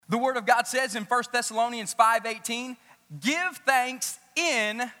The Word of God says in 1 Thessalonians 5:18, give thanks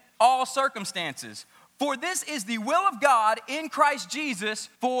in all circumstances, for this is the will of God in Christ Jesus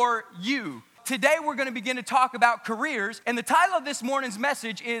for you. Today we're going to begin to talk about careers, and the title of this morning's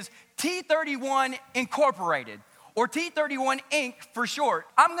message is T31 Incorporated, or T31 Inc. for short.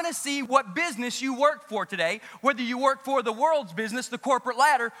 I'm going to see what business you work for today, whether you work for the world's business, the corporate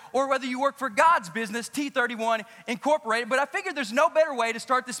ladder, or whether you work for God's business, T31 Incorporated. But I figured there's no better way to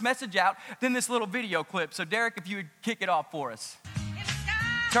start this message out than this little video clip. So Derek, if you would kick it off for us.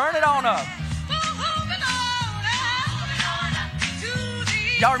 Turn it on up.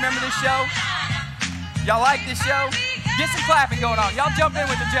 Y'all remember this show? Y'all like this show? Get some clapping going on. Y'all jump in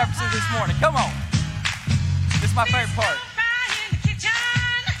with the Jeffersons this morning. Come on. This is my favorite part.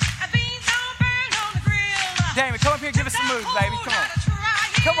 Damon, come up here and give us some moves, baby. Come on.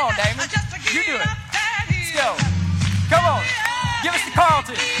 Come on, Damon. You do it. Let's go. Come on. Give us the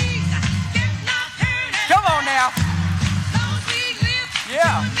Carlton. Come on now.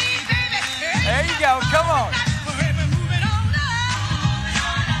 Yeah. There you go. Come on.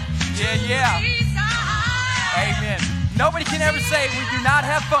 Yeah. Amen. Nobody can ever say we do not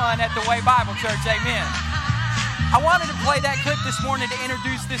have fun at the Way Bible Church. Amen. I wanted to play that clip this morning to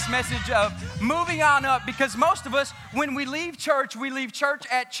introduce this message of moving on up, because most of us, when we leave church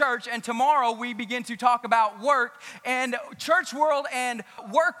at church, and tomorrow we begin to talk about work, and church world and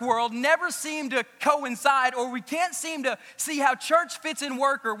work world never seem to coincide, or we can't seem to see how church fits in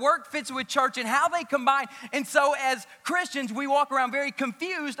work or work fits with church and how they combine. And so as Christians, we walk around very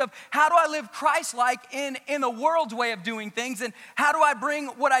confused of how do I live Christ-like in the world's way of doing things, and how do I bring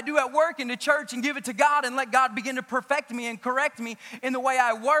what I do at work into church and give it to God and let God begin to perfect me and correct me in the way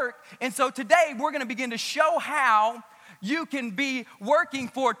I work. And so today we're going to begin to show how you can be working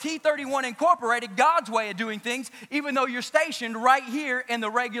for T31 Incorporated, God's way of doing things, even though you're stationed right here in the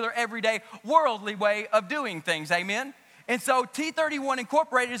regular, everyday, worldly way of doing things. Amen? And so T31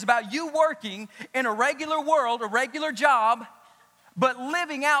 Incorporated is about you working in a regular world, a regular job, but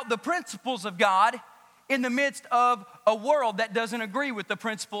living out the principles of God in the midst of a world that doesn't agree with the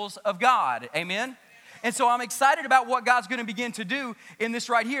principles of God. Amen? And so I'm excited about what God's going to begin to do in this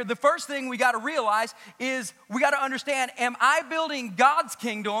right here. The first thing we got to realize is we got to understand, am I building God's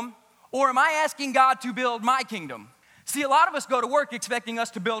kingdom, or am I asking God to build my kingdom? See, a lot of us go to work expecting us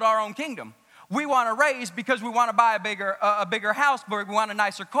to build our own kingdom. We want to raise because we want to buy a bigger house, or we want a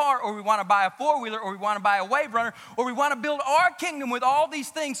nicer car, or we want to buy a four-wheeler, or we want to buy a wave runner, or we want to build our kingdom with all these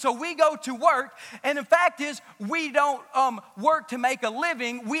things. So we go to work, and the fact is we don't work to make a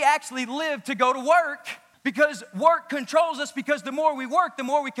living. We actually live to go to work, because work controls us, because the more we work, the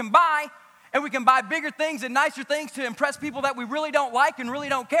more we can buy, and we can buy bigger things and nicer things to impress people that we really don't like and really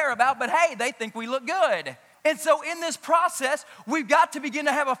don't care about, but hey, they think we look good. And so in this process, we've got to begin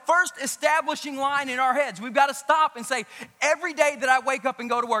to have a first establishing line in our heads. We've got to stop and say, every day that I wake up and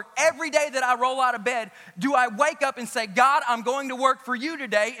go to work, every day that I roll out of bed, do I wake up and say, God, I'm going to work for you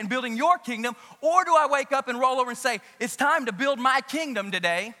today in building your kingdom? Or do I wake up and roll over and say, it's time to build my kingdom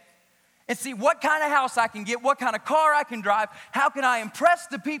today and see what kind of house I can get, what kind of car I can drive, how can I impress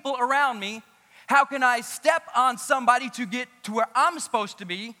the people around me, how can I step on somebody to get to where I'm supposed to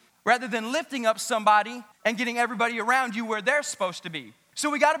be, rather than lifting up somebody and getting everybody around you where they're supposed to be. So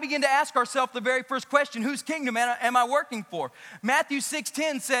we got to begin to ask ourselves the very first question, whose kingdom am I working for? Matthew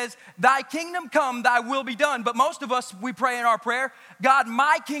 6:10 says, thy kingdom come, thy will be done. But most of us, we pray in our prayer, God,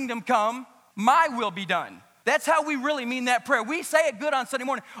 my kingdom come, my will be done. That's how we really mean that prayer. We say it good on Sunday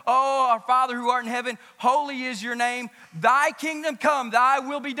morning. Oh, our Father who art in heaven, holy is your name. Thy kingdom come, thy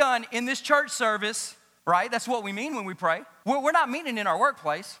will be done in this church service, right? That's what we mean when we pray. We're not meaning in our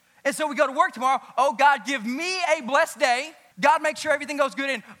workplace. And so we go to work tomorrow. Oh, God, give me a blessed day. God, make sure everything goes good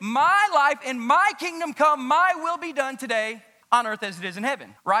in my life, and my kingdom come, my will be done today on earth as it is in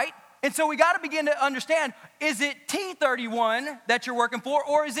heaven, right? And so we got to begin to understand, is it T31 that you're working for,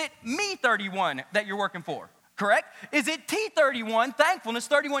 or is it me 31 that you're working for? Correct? Is it T31, thankfulness,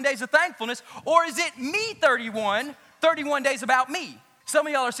 31 days of thankfulness, or is it me 31, 31 days about me? Some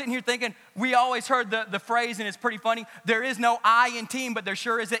of y'all are sitting here thinking, we always heard the phrase, and it's pretty funny, there is no I in team, but there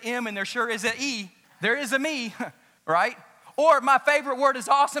sure is an M and there sure is an E. There is a me, right? Or my favorite word is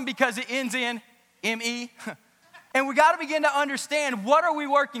awesome because it ends in M-E. And we got to begin to understand, what are we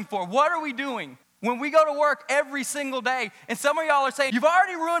working for? What are we doing? When we go to work every single day, and some of y'all are saying, you've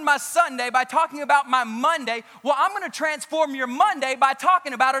already ruined my Sunday by talking about my Monday. Well, I'm going to transform your Monday by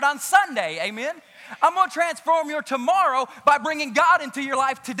talking about it on Sunday, amen? I'm going to transform your tomorrow by bringing God into your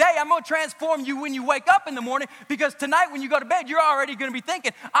life today. I'm going to transform you when you wake up in the morning, because tonight when you go to bed, you're already going to be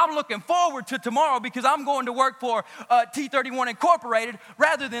thinking, I'm looking forward to tomorrow because I'm going to work for T31 Incorporated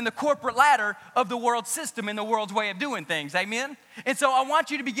rather than the corporate ladder of the world system and the world's way of doing things. Amen? And so I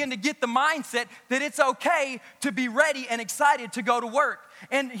want you to begin to get the mindset that it's okay to be ready and excited to go to work.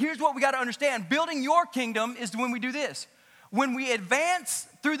 And here's what we got to understand. Building your kingdom is when we do this. When we advance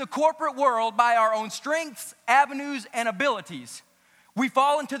through the corporate world by our own strengths, avenues, and abilities, we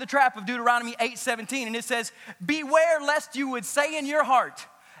fall into the trap of Deuteronomy 8:17. And it says, beware lest you would say in your heart,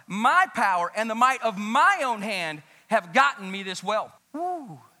 my power and the might of my own hand have gotten me this wealth.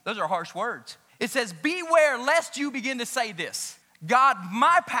 Ooh, those are harsh words. It says, beware lest you begin to say this. God,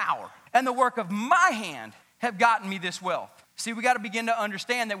 my power and the work of my hand have gotten me this wealth. See, we got to begin to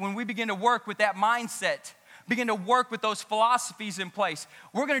understand that when we begin to work with that mindset, begin to work with those philosophies in place,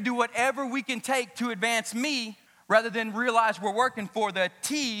 we're going to do whatever we can take to advance me rather than realize we're working for the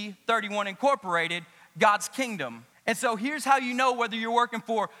T31 Incorporated, God's kingdom. And so here's how you know whether you're working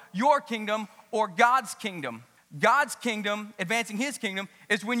for your kingdom or God's kingdom. God's kingdom, advancing his kingdom,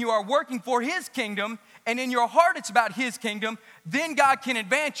 is when you are working for his kingdom and in your heart it's about his kingdom, then God can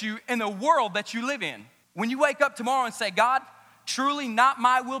advance you in the world that you live in. When you wake up tomorrow and say, God, truly not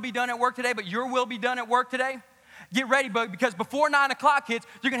my will be done at work today, but your will be done at work today, get ready, because before 9 o'clock hits,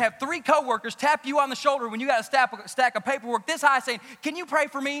 you're going to have 3 coworkers tap you on the shoulder when you got a stack of paperwork this high saying, can you pray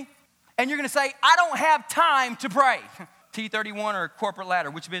for me? And you're going to say, I don't have time to pray. T31 or corporate ladder,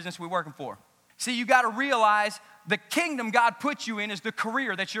 which business are we working for? See, you got to realize the kingdom God puts you in is the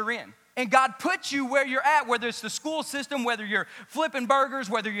career that you're in. And God puts you where you're at, whether it's the school system, whether you're flipping burgers,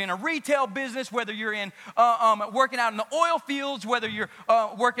 whether you're in a retail business, whether you're in working out in the oil fields, whether you're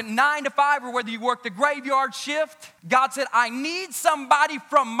working 9 to 5, or whether you work the graveyard shift. God said, I need somebody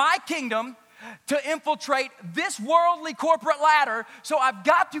from my kingdom to infiltrate this worldly corporate ladder, so I've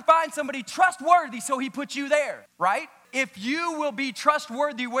got to find somebody trustworthy, so he puts you there, right? If you will be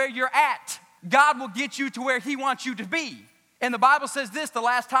trustworthy where you're at, God will get you to where he wants you to be. And the Bible says this, the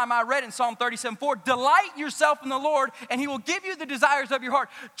last time I read in Psalm 37:4, delight yourself in the Lord, and he will give you the desires of your heart.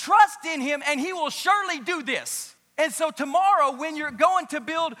 Trust in him, and he will surely do this. And so tomorrow, when you're going to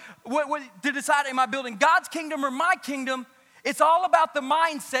build, to decide, am I building God's kingdom or my kingdom, it's all about the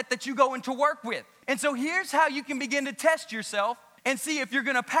mindset that you go into work with. And so here's how you can begin to test yourself and see if you're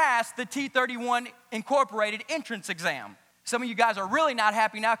going to pass the T31 Incorporated entrance exam. Some of you guys are really not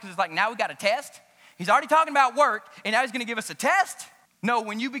happy now because it's like, now we got a test. He's already talking about work, and now he's going to give us a test? No,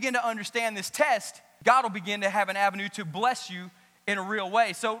 when you begin to understand this test, God will begin to have an avenue to bless you in a real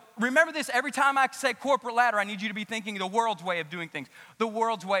way. So remember this, every time I say corporate ladder, I need you to be thinking the world's way of doing things, the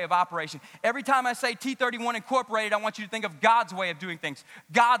world's way of operation. Every time I say T31 Incorporated, I want you to think of God's way of doing things,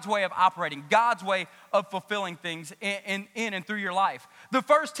 God's way of operating, God's way of fulfilling things in and through your life. The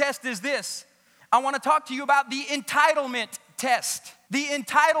first test is this. I want to talk to you about the entitlement test. The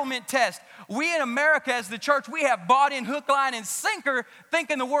entitlement test. We in America as the church, we have bought in hook, line, and sinker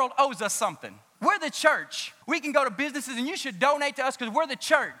thinking the world owes us something. We're the church. We can go to businesses and you should donate to us because we're the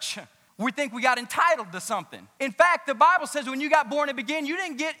church. We think we got entitled to something. In fact, the Bible says when you got born again, you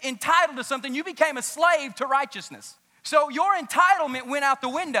didn't get entitled to something. You became a slave to righteousness. So your entitlement went out the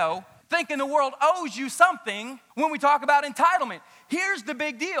window thinking the world owes you something when we talk about entitlement. Here's the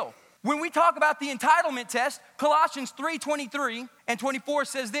big deal. When we talk about the entitlement test, Colossians 3:23 and 24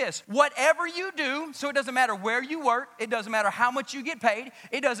 says this, whatever you do, so it doesn't matter where you work, it doesn't matter how much you get paid,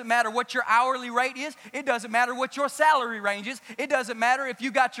 it doesn't matter what your hourly rate is, it doesn't matter what your salary range is, it doesn't matter if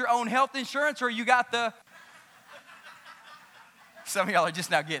you got your own health insurance or you got the... Some of y'all are just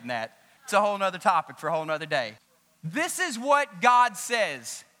now getting that. It's a whole nother topic for a whole nother day. This is what God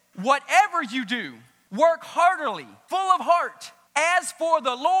says. Whatever you do, work heartily, full of heart, as for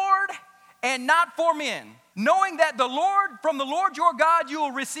the Lord and not for men, knowing that from the Lord your God, you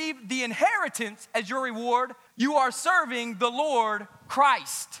will receive the inheritance as your reward. You are serving the Lord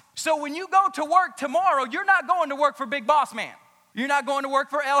Christ. So when you go to work tomorrow, you're not going to work for Big Boss Man. You're not going to work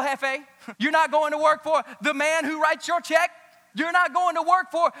for El Jefe. You're not going to work for the man who writes your check. You're not going to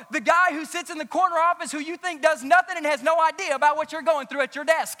work for the guy who sits in the corner office who you think does nothing and has no idea about what you're going through at your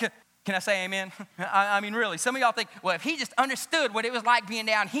desk. Can I say amen? I mean, really, some of y'all think, well, if he just understood what it was like being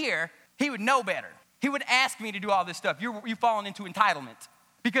down here, he would know better. He would ask me to do all this stuff. You're falling into entitlement.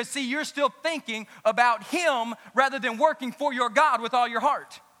 Because, see, you're still thinking about him rather than working for your God with all your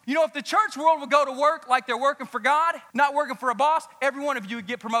heart. You know, if the church world would go to work like they're working for God, not working for a boss, every one of you would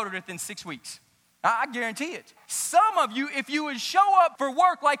get promoted within 6 weeks. I guarantee it. Some of you, if you would show up for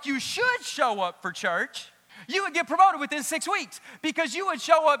work like you should show up for church, You would get promoted within 6 weeks because you would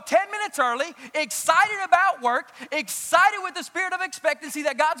show up 10 minutes early, excited about work, excited with the spirit of expectancy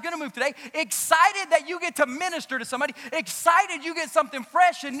that God's going to move today, excited that you get to minister to somebody, excited you get something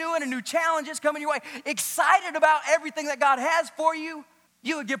fresh and new and a new challenge is coming your way, excited about everything that God has for you.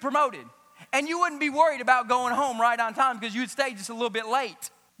 You would get promoted. And you wouldn't be worried about going home right on time because you'd stay just a little bit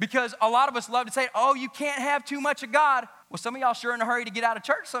late. Because a lot of us love to say, oh, you can't have too much of God. Well, some of y'all sure in a hurry to get out of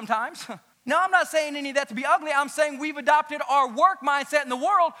church sometimes. No, I'm not saying any of that to be ugly. I'm saying we've adopted our work mindset in the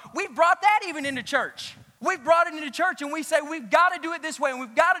world. We've brought that even into church. We've brought it into church and we say we've got to do it this way and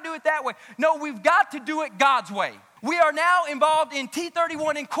we've got to do it that way. No, we've got to do it God's way. We are now involved in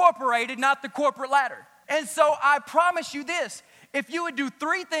T31 Incorporated, not the corporate ladder. And so I promise you this, if you would do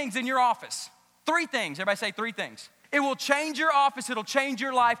 3 things in your office, 3 things, everybody say 3 things. It will change your office, it'll change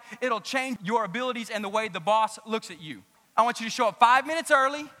your life, it'll change your abilities and the way the boss looks at you. I want you to show up 5 minutes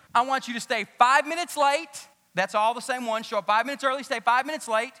early. I want you to stay 5 minutes late. That's all the same one. Show up 5 minutes early, stay 5 minutes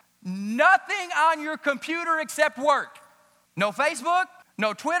late. Nothing on your computer except work. No Facebook,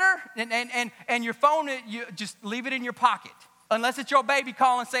 no Twitter, and your phone, you just leave it in your pocket. Unless it's your baby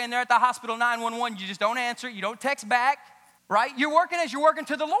calling saying they're at the hospital 911, you just don't answer it, you don't text back, right? You're working as you're working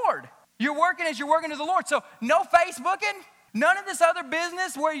to the Lord. You're working as you're working to the Lord. So no Facebooking, none of this other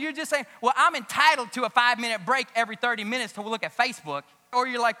business where you're just saying, well, I'm entitled to a 5-minute break every 30 minutes to look at Facebook. Or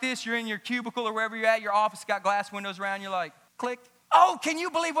you're like this, you're in your cubicle or wherever you're at, your office got glass windows around, you're like, click. Oh, can you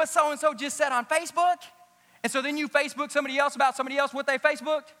believe what so-and-so just said on Facebook? And so then you Facebook somebody else about somebody else what they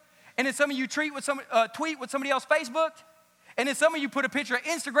Facebooked. And then some of you tweet what somebody else Facebooked. And then some of you put a picture of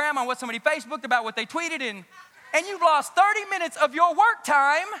Instagram on what somebody Facebooked about what they tweeted. And you've lost 30 minutes of your work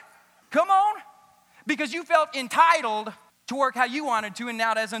time. Come on. Because you felt entitled to work how you wanted to and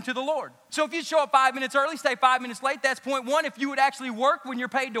not as unto the Lord. So if you show up 5 minutes early, stay 5 minutes late, that's point 1. If you would actually work when you're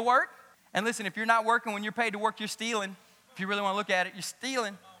paid to work. And listen, if you're not working when you're paid to work, you're stealing. If you really want to look at it, you're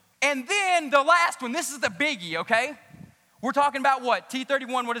stealing. And then the last one, this is the biggie, okay? We're talking about what?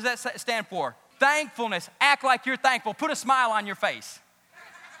 T31, what does that stand for? Thankfulness. Act like you're thankful. Put a smile on your face.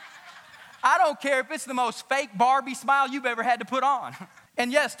 I don't care if it's the most fake Barbie smile you've ever had to put on.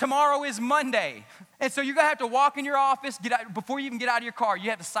 And yes, tomorrow is Monday. And so you're going to have to walk in your office, get out, before you even get out of your car, you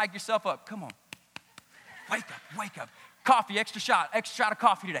have to psych yourself up. Come on. Wake up. Coffee, extra shot of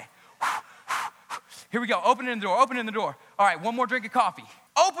coffee today. Here we go. Open the door. All right, one more drink of coffee.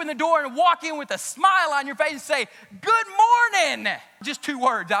 Open the door and walk in with a smile on your face and say, good morning. Just 2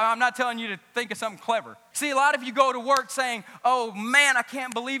 words. I'm not telling you to think of something clever. See, a lot of you go to work saying, oh man, I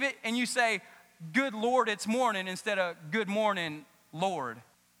can't believe it. And you say, good Lord, it's morning instead of good morning, Lord.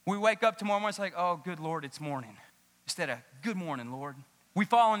 We wake up tomorrow morning, it's like, oh, good Lord, it's morning. Instead of good morning, Lord. We've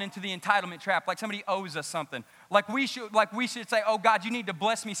fallen into the entitlement trap, like somebody owes us something. Like we should say, oh God, you need to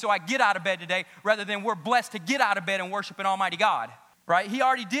bless me so I get out of bed today, rather than we're blessed to get out of bed and worship an almighty God. Right? He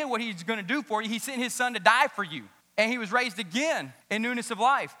already did what he's going to do for you. He sent his son to die for you. And he was raised again in newness of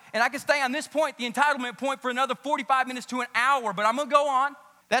life. And I can stay on this point, the entitlement point, for another 45 minutes to an hour, but I'm going to go on.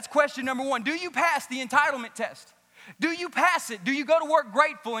 That's question number 1. Do you pass the entitlement test? Do you pass it? Do you go to work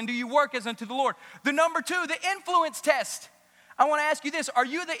grateful, and do you work as unto the Lord? The number 2, the influence test. I want to ask you this. Are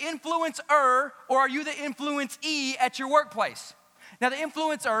you the influencer or are you the influencee at your workplace? Now, the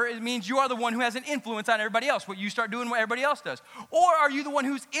influencer, it means you are the one who has an influence on everybody else. What you start doing, what everybody else does. Or are you the one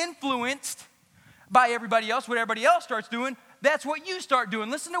who's influenced by everybody else? What everybody else starts doing, that's what you start doing.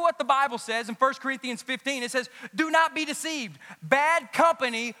 Listen to what the Bible says in 1 Corinthians 15. It says, do not be deceived. Bad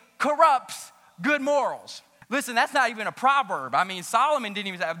company corrupts good morals. Listen, that's not even a proverb. I mean, Solomon didn't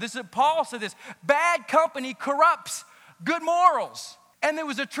even say this. Paul said this. Bad company corrupts good morals. And there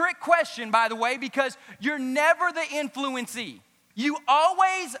was a trick question, by the way, because you're never the influencee. You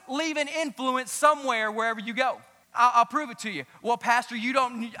always leave an influence somewhere wherever you go. I'll prove it to you. Well, Pastor,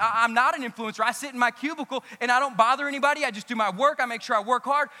 I'm not an influencer. I sit in my cubicle and I don't bother anybody. I just do my work. I make sure I work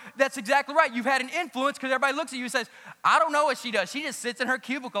hard. That's exactly right. You've had an influence because everybody looks at you and says, I don't know what she does. She just sits in her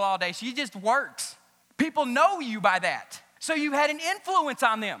cubicle all day. She just works. People know you by that. So you've had an influence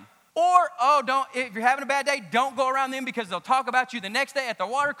on them. Or, if you're having a bad day, don't go around them because they'll talk about you the next day at the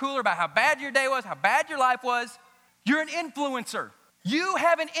water cooler about how bad your day was, how bad your life was. You're an influencer. You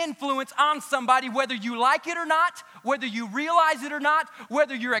have an influence on somebody, whether you like it or not, whether you realize it or not,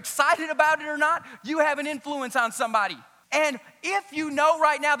 whether you're excited about it or not, you have an influence on somebody. And if you know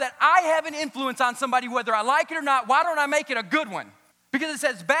right now that I have an influence on somebody, whether I like it or not, why don't I make it a good one? Because it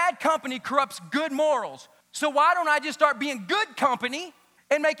says bad company corrupts good morals. So why don't I just start being good company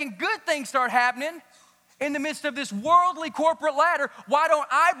and making good things start happening in the midst of this worldly corporate ladder? Why don't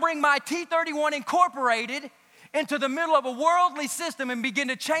I bring my T31 Incorporated into the middle of a worldly system and begin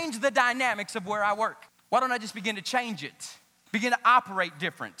to change the dynamics of where I work? Why don't I just begin to change it? Begin to operate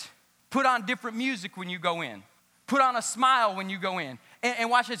different. Put on different music when you go in. Put on a smile when you go in. And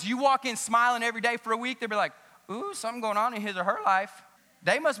watch this. You walk in smiling every day for a week, they'll be like, ooh, something going on in his or her life.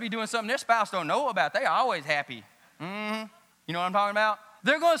 They must be doing something their spouse don't know about. They're always happy. Mm-hmm. You know what I'm talking about?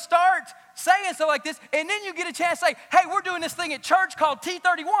 They're going to start saying stuff like this, and then you get a chance to say, hey, we're doing this thing at church called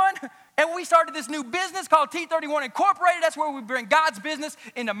T31, and we started this new business called T31 Incorporated. That's where we bring God's business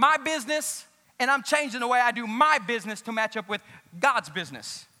into my business, and I'm changing the way I do my business to match up with God's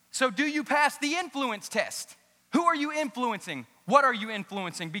business. So do you pass the influence test? Who are you influencing? What are you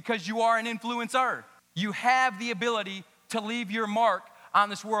influencing? Because you are an influencer. You have the ability to leave your mark on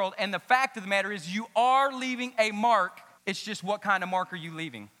this world. And the fact of the matter is you are leaving a mark. It's just what kind of mark are you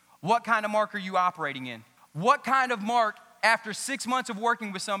leaving? What kind of mark are you operating in? What kind of mark, after 6 months of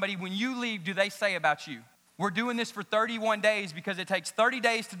working with somebody, when you leave, do they say about you? We're doing this for 31 days because it takes 30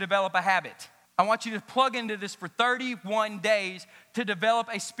 days to develop a habit. I want you to plug into this for 31 days to develop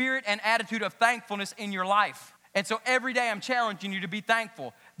a spirit and attitude of thankfulness in your life. And so every day I'm challenging you to be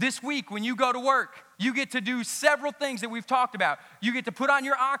thankful. This week when you go to work, you get to do several things that we've talked about. You get to put on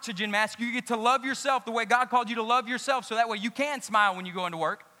your oxygen mask. You get to love yourself the way God called you to love yourself, so that way you can smile when you go into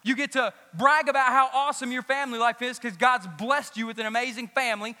work. You get to brag about how awesome your family life is because God's blessed you with an amazing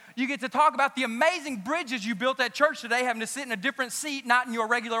family. You get to talk about the amazing bridges you built at church today, having to sit in a different seat, not in your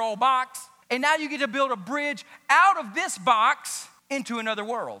regular old box. And now you get to build a bridge out of this box into another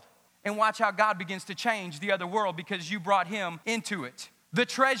world. And watch how God begins to change the other world because you brought him into it. The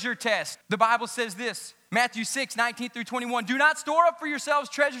treasure test. The Bible says this, Matthew 6, 19 through 21. Do not store up for yourselves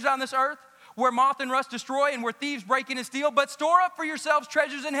treasures on this earth where moth and rust destroy and where thieves break in and steal, but store up for yourselves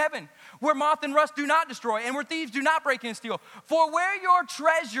treasures in heaven where moth and rust do not destroy and where thieves do not break in and steal. For where your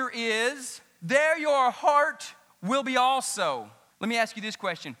treasure is, there your heart will be also. Let me ask you this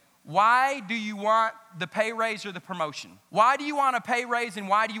question. Why do you want the pay raise or the promotion? Why do you want a pay raise and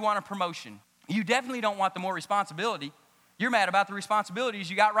why do you want a promotion? You definitely don't want the more responsibility. You're mad about the responsibilities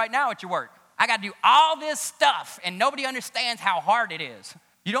you got right now at your work. I got to do all this stuff and nobody understands how hard it is.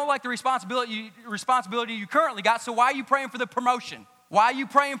 You don't like the responsibility you currently got, so why are you praying for the promotion? Why are you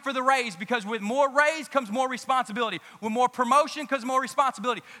praying for the raise? Because with more raise comes more responsibility. With more promotion comes more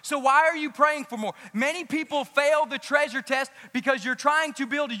responsibility. So why are you praying for more? Many people fail the treasure test because you're trying to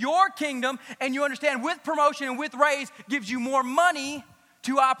build your kingdom, and you understand with promotion and with raise gives you more money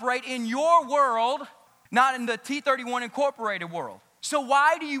to operate in your world, not in the T31 Incorporated world. So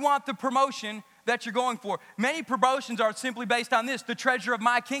why do you want the promotion that you're going for? Many promotions are simply based on this, the treasure of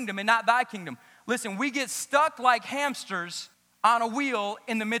my kingdom and not thy kingdom. Listen, we get stuck like hamsters on a wheel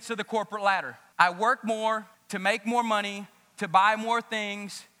in the midst of the corporate ladder. I work more to make more money, to buy more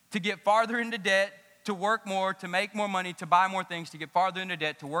things, to get farther into debt, to work more, to make more money, to buy more things, to get farther into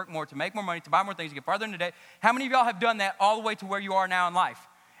debt, to work more, to make more money, to buy more things, to get farther into debt. How many of y'all have done that all the way to where you are now in life?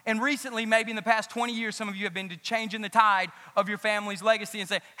 And recently, maybe in the past 20 years, some of you have been changing the tide of your family's legacy and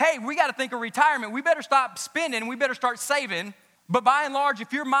say, hey, we got to think of retirement. We better stop spending. We better start saving. But by and large,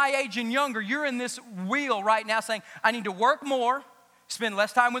 if you're my age and younger, you're in this wheel right now saying, I need to work more, spend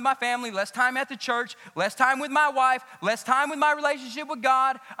less time with my family, less time at the church, less time with my wife, less time with my relationship with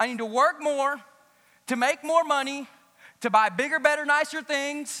God. I need to work more to make more money, to buy bigger, better, nicer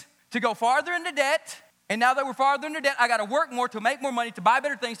things, to go farther into debt. And now that we're farther into debt, I got to work more to make more money, to buy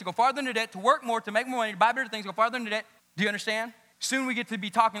better things, to go farther into debt, to work more, to make more money, to buy better things, to go farther into debt. Do you understand? Soon we get to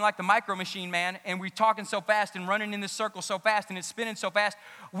be talking like the Micro Machine Man, and we're talking so fast and running in this circle so fast and it's spinning so fast,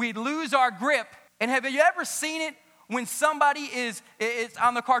 we lose our grip. And have you ever seen it when somebody is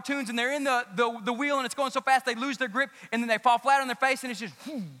on the cartoons and they're in the wheel and it's going so fast they lose their grip and then they fall flat on their face and it's just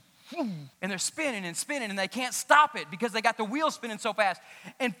and they're spinning and spinning and they can't stop it because they got the wheel spinning so fast.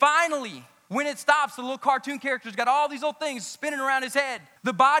 And finally, when it stops, the little cartoon character's got all these little things spinning around his head.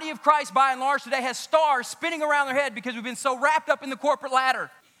 The body of Christ, by and large, today has stars spinning around their head because we've been so wrapped up in the corporate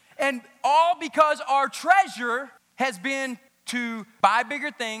ladder. And all because our treasure has been to buy bigger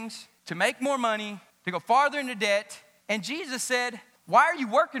things, to make more money, to go farther into debt. And Jesus said, why are you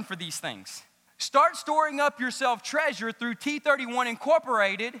working for these things? Start storing up yourself treasure through T31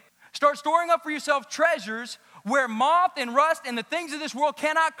 Incorporated. Start storing up for yourself treasures where moth and rust and the things of this world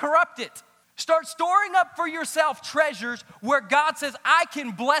cannot corrupt it. Start storing up for yourself treasures where God says, I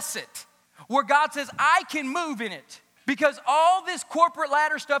can bless it. Where God says, I can move in it. Because all this corporate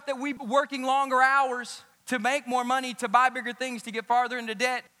ladder stuff that we've been working longer hours to make more money, to buy bigger things, to get farther into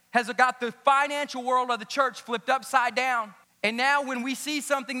debt, has got the financial world of the church flipped upside down. And now when we see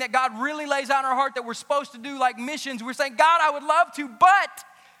something that God really lays on our heart that we're supposed to do, like missions, we're saying, God, I would love to, but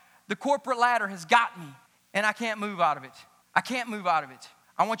the corporate ladder has got me, and I can't move out of it. I can't move out of it.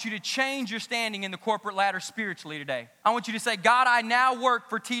 I want you to change your standing in the corporate ladder spiritually today. I want you to say, God, I now work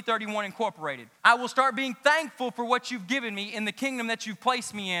for T31 Incorporated. I will start being thankful for what you've given me in the kingdom that you've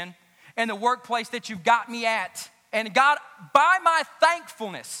placed me in and the workplace that you've got me at. And God, by my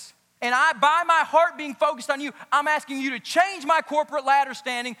thankfulness and by my heart being focused on you, I'm asking you to change my corporate ladder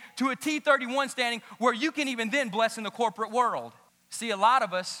standing to a T31 standing where you can even then bless in the corporate world. See, a lot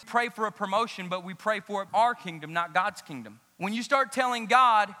of us pray for a promotion, but we pray for our kingdom, not God's kingdom. When you start telling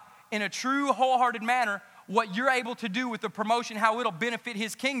God in a true, wholehearted manner what you're able to do with the promotion, how it'll benefit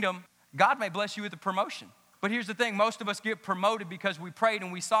his kingdom, God may bless you with the promotion. But here's the thing, most of us get promoted because we prayed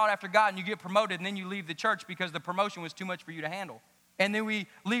and we sought after God, and you get promoted and then you leave the church because the promotion was too much for you to handle. And then we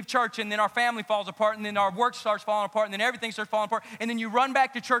leave church and then our family falls apart and then our work starts falling apart and then everything starts falling apart. And then you run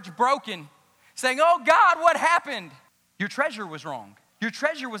back to church broken saying, oh God, what happened? Your treasure was wrong. Your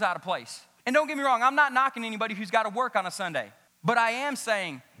treasure was out of place. And don't get me wrong, I'm not knocking anybody who's got to work on a Sunday. But I am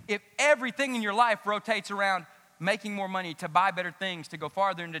saying if everything in your life rotates around making more money, to buy better things, to go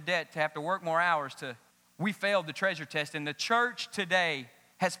farther into debt, to have to work more hours, we failed the treasure test. And the church today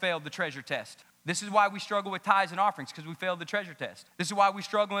has failed the treasure test. This is why we struggle with tithes and offerings, because we failed the treasure test. This is why we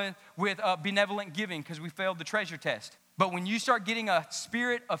struggle with benevolent giving, because we failed the treasure test. But when you start getting a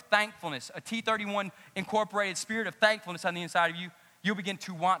spirit of thankfulness, a T31 Incorporated spirit of thankfulness on the inside of you, you'll begin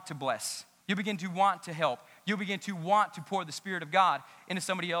to want to bless. You'll begin to want to help. You'll begin to want to pour the Spirit of God into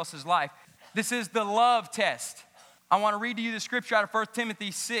somebody else's life. This is the love test. I want to read to you the scripture out of 1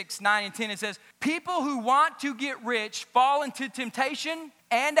 Timothy 6, 9 and 10. It says, people who want to get rich fall into temptation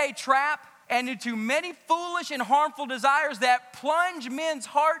and a trap and into many foolish and harmful desires that plunge men's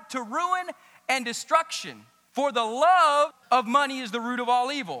heart to ruin and destruction. For the love of money is the root of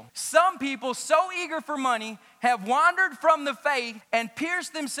all evil. Some people, so eager for money, have wandered from the faith and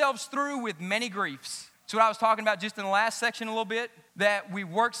pierced themselves through with many griefs. That's what I was talking about just in the last section a little bit, that we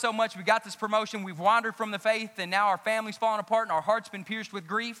worked so much, we got this promotion, we've wandered from the faith, and now our family's falling apart and our heart's been pierced with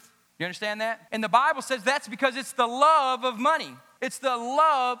grief. You understand that? And the Bible says that's because it's the love of money. It's the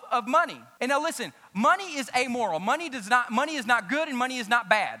love of money. And now listen, money is amoral. Money is not good and money is not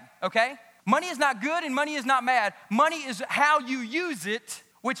bad, okay? Money is not good and money is not bad. Money is how you use it,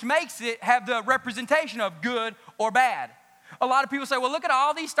 which makes it have the representation of good or bad. A lot of people say, well, look at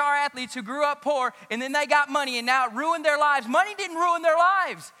all these star athletes who grew up poor and then they got money and now it ruined their lives. Money didn't ruin their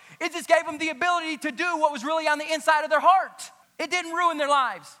lives. It just gave them the ability to do what was really on the inside of their heart. It didn't ruin their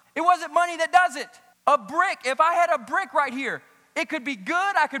lives. It wasn't money that does it. A brick, if I had a brick right here, it could be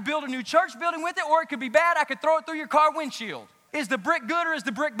good, I could build a new church building with it, or it could be bad, I could throw it through your car windshield. Is the brick good or is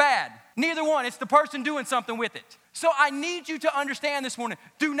the brick bad? Neither one. It's the person doing something with it. So I need you to understand this morning,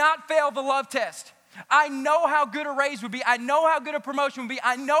 do not fail the love test. I know how good a raise would be. I know how good a promotion would be.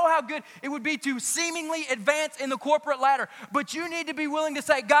 I know how good it would be to seemingly advance in the corporate ladder. But you need to be willing to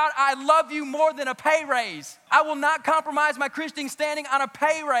say, God, I love you more than a pay raise. I will not compromise my Christian standing on a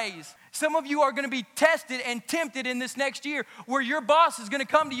pay raise. Some of you are going to be tested and tempted in this next year where your boss is going to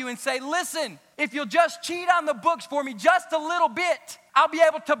come to you and say, listen, if you'll just cheat on the books for me just a little bit, I'll be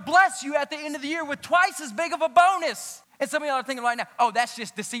able to bless you at the end of the year with twice as big of a bonus. And some of y'all are thinking right now, oh, that's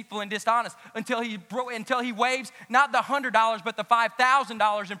just deceitful and dishonest until he waves not the $100, but the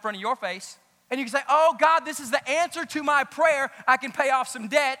 $5,000 in front of your face. And you can say, oh, God, this is the answer to my prayer. I can pay off some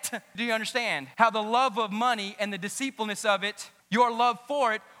debt. Do you understand how the love of money and the deceitfulness of it, your love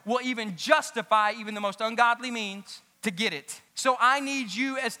for it, will even justify even the most ungodly means to get it? So I need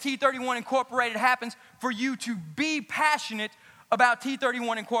you, as T31 Incorporated happens, for you to be passionate about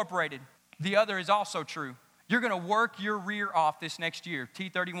T31 Incorporated. The other is also true. You're going to work your rear off this next year,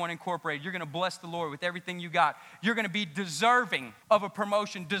 T31 Incorporated. You're going to bless the Lord with everything you got. You're going to be deserving of a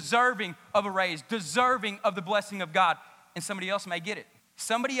promotion, deserving of a raise, deserving of the blessing of God. And somebody else may get it.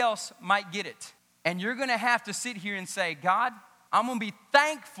 Somebody else might get it. And you're going to have to sit here and say, God, I'm going to be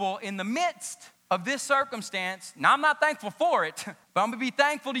thankful in the midst of this circumstance. Now, I'm not thankful for it, but I'm going to be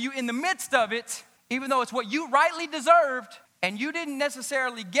thankful to you in the midst of it, even though it's what you rightly deserved and you didn't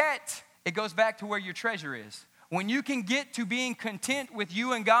necessarily get. It goes back to where your treasure is. When you can get to being content with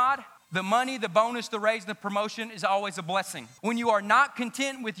you and God, the money, the bonus, the raise, the promotion is always a blessing. When you are not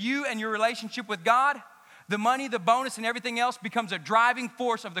content with you and your relationship with God, the money, the bonus, and everything else becomes a driving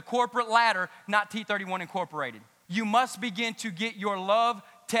force of the corporate ladder, not T31 Incorporated. You must begin to get your love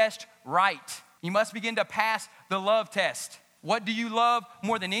test right. You must begin to pass the love test. What do you love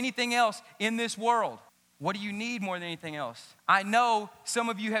more than anything else in this world? What do you need more than anything else? I know some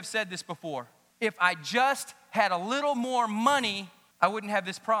of you have said this before. If I just had a little more money, I wouldn't have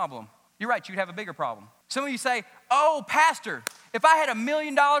this problem. You're right, you'd have a bigger problem. Some of you say, oh, pastor, if I had $1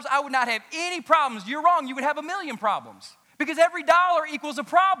 million, I would not have any problems. You're wrong, you would have 1 million problems. Because every dollar equals a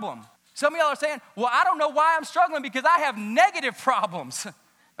problem. Some of y'all are saying, well, I don't know why I'm struggling because I have negative problems.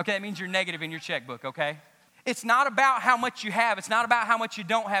 Okay, that means you're negative in your checkbook, okay? It's not about how much you have. It's not about how much you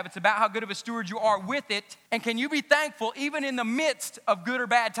don't have. It's about how good of a steward you are with it. And can you be thankful even in the midst of good or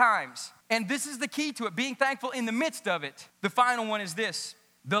bad times? And this is the key to it, being thankful in the midst of it. The final one is this,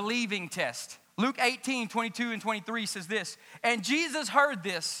 the leaving test. Luke 18, 22 and 23 says this, and Jesus heard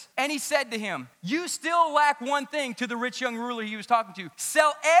this, and he said to him, you still lack one thing, to the rich young ruler he was talking to.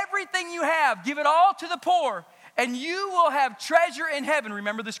 Sell everything you have, give it all to the poor, and you will have treasure in heaven.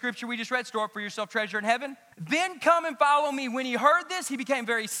 Remember the scripture we just read, store up for yourself treasure in heaven? Then come and follow me. When he heard this, he became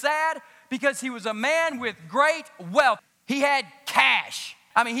very sad because he was a man with great wealth. He had cash.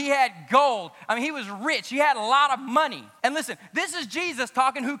 He had gold. He was rich. He had a lot of money. And listen, this is Jesus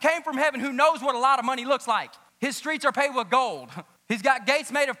talking, who came from heaven, who knows what a lot of money looks like. His streets are paved with gold. He's got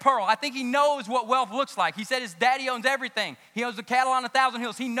gates made of pearl. I think he knows what wealth looks like. He said his daddy owns everything. He owns the cattle on 1,000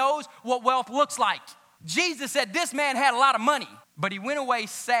 hills. He knows what wealth looks like. Jesus said this man had a lot of money, but he went away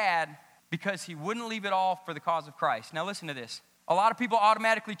sad because he wouldn't leave it all for the cause of Christ. Now listen to this. A lot of people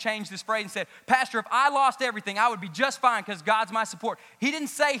automatically changed this phrase and said, Pastor, if I lost everything, I would be just fine because God's my support. He didn't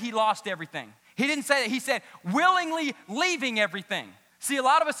say he lost everything. He didn't say that. He said willingly leaving everything. See, a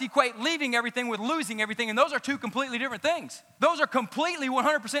lot of us equate leaving everything with losing everything, and those are two completely different things. Those are completely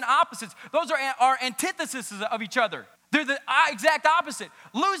 100% opposites. Those are antitheses of each other. They're the exact opposite.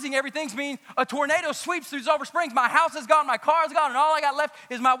 Losing everything means a tornado sweeps through Silver Springs. My house is gone, my car is gone, and all I got left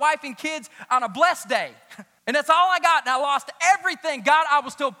is my wife and kids on a blessed day. And that's all I got, and I lost everything. God, I will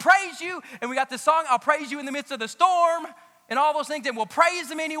still praise you. And we got this song, I'll praise you in the midst of the storm, and all those things. And we'll praise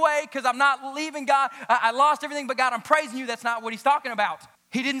him anyway because I'm not leaving God. I lost everything, but God, I'm praising you. That's not what he's talking about.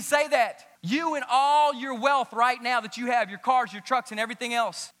 He didn't say that. You and all your wealth right now that you have, your cars, your trucks, and everything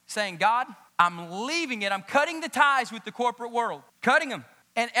else, saying, God, I'm leaving it. I'm cutting the ties with the corporate world. Cutting them.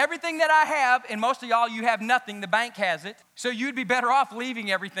 And everything that I have, and most of y'all, you have nothing. The bank has it. So you'd be better off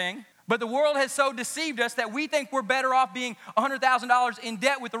leaving everything. But the world has so deceived us that we think we're better off being $100,000 in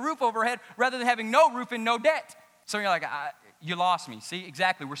debt with a roof over our head rather than having no roof and no debt. So you're like, you lost me. See,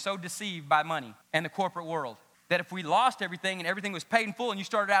 exactly. We're so deceived by money and the corporate world that if we lost everything and everything was paid in full and you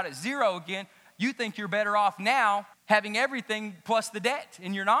started out at zero again, you think you're better off now having everything plus the debt,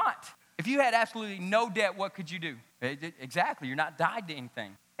 and you're not. If you had absolutely no debt, what could you do? Exactly. You're not tied to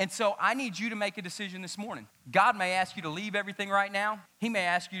anything. And so I need you to make a decision this morning. God may ask you to leave everything right now. He may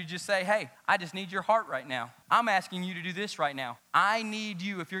ask you to just say, hey, I just need your heart right now. I'm asking you to do this right now. I need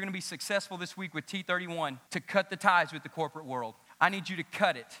you, if you're going to be successful this week with T31, to cut the ties with the corporate world. I need you to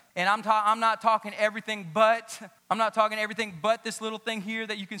cut it. And I'm not talking everything but this little thing here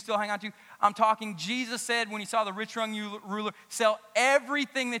that you can still hang on to. I'm talking, Jesus said when he saw the rich young ruler, sell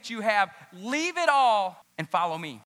everything that you have, leave it all and follow me.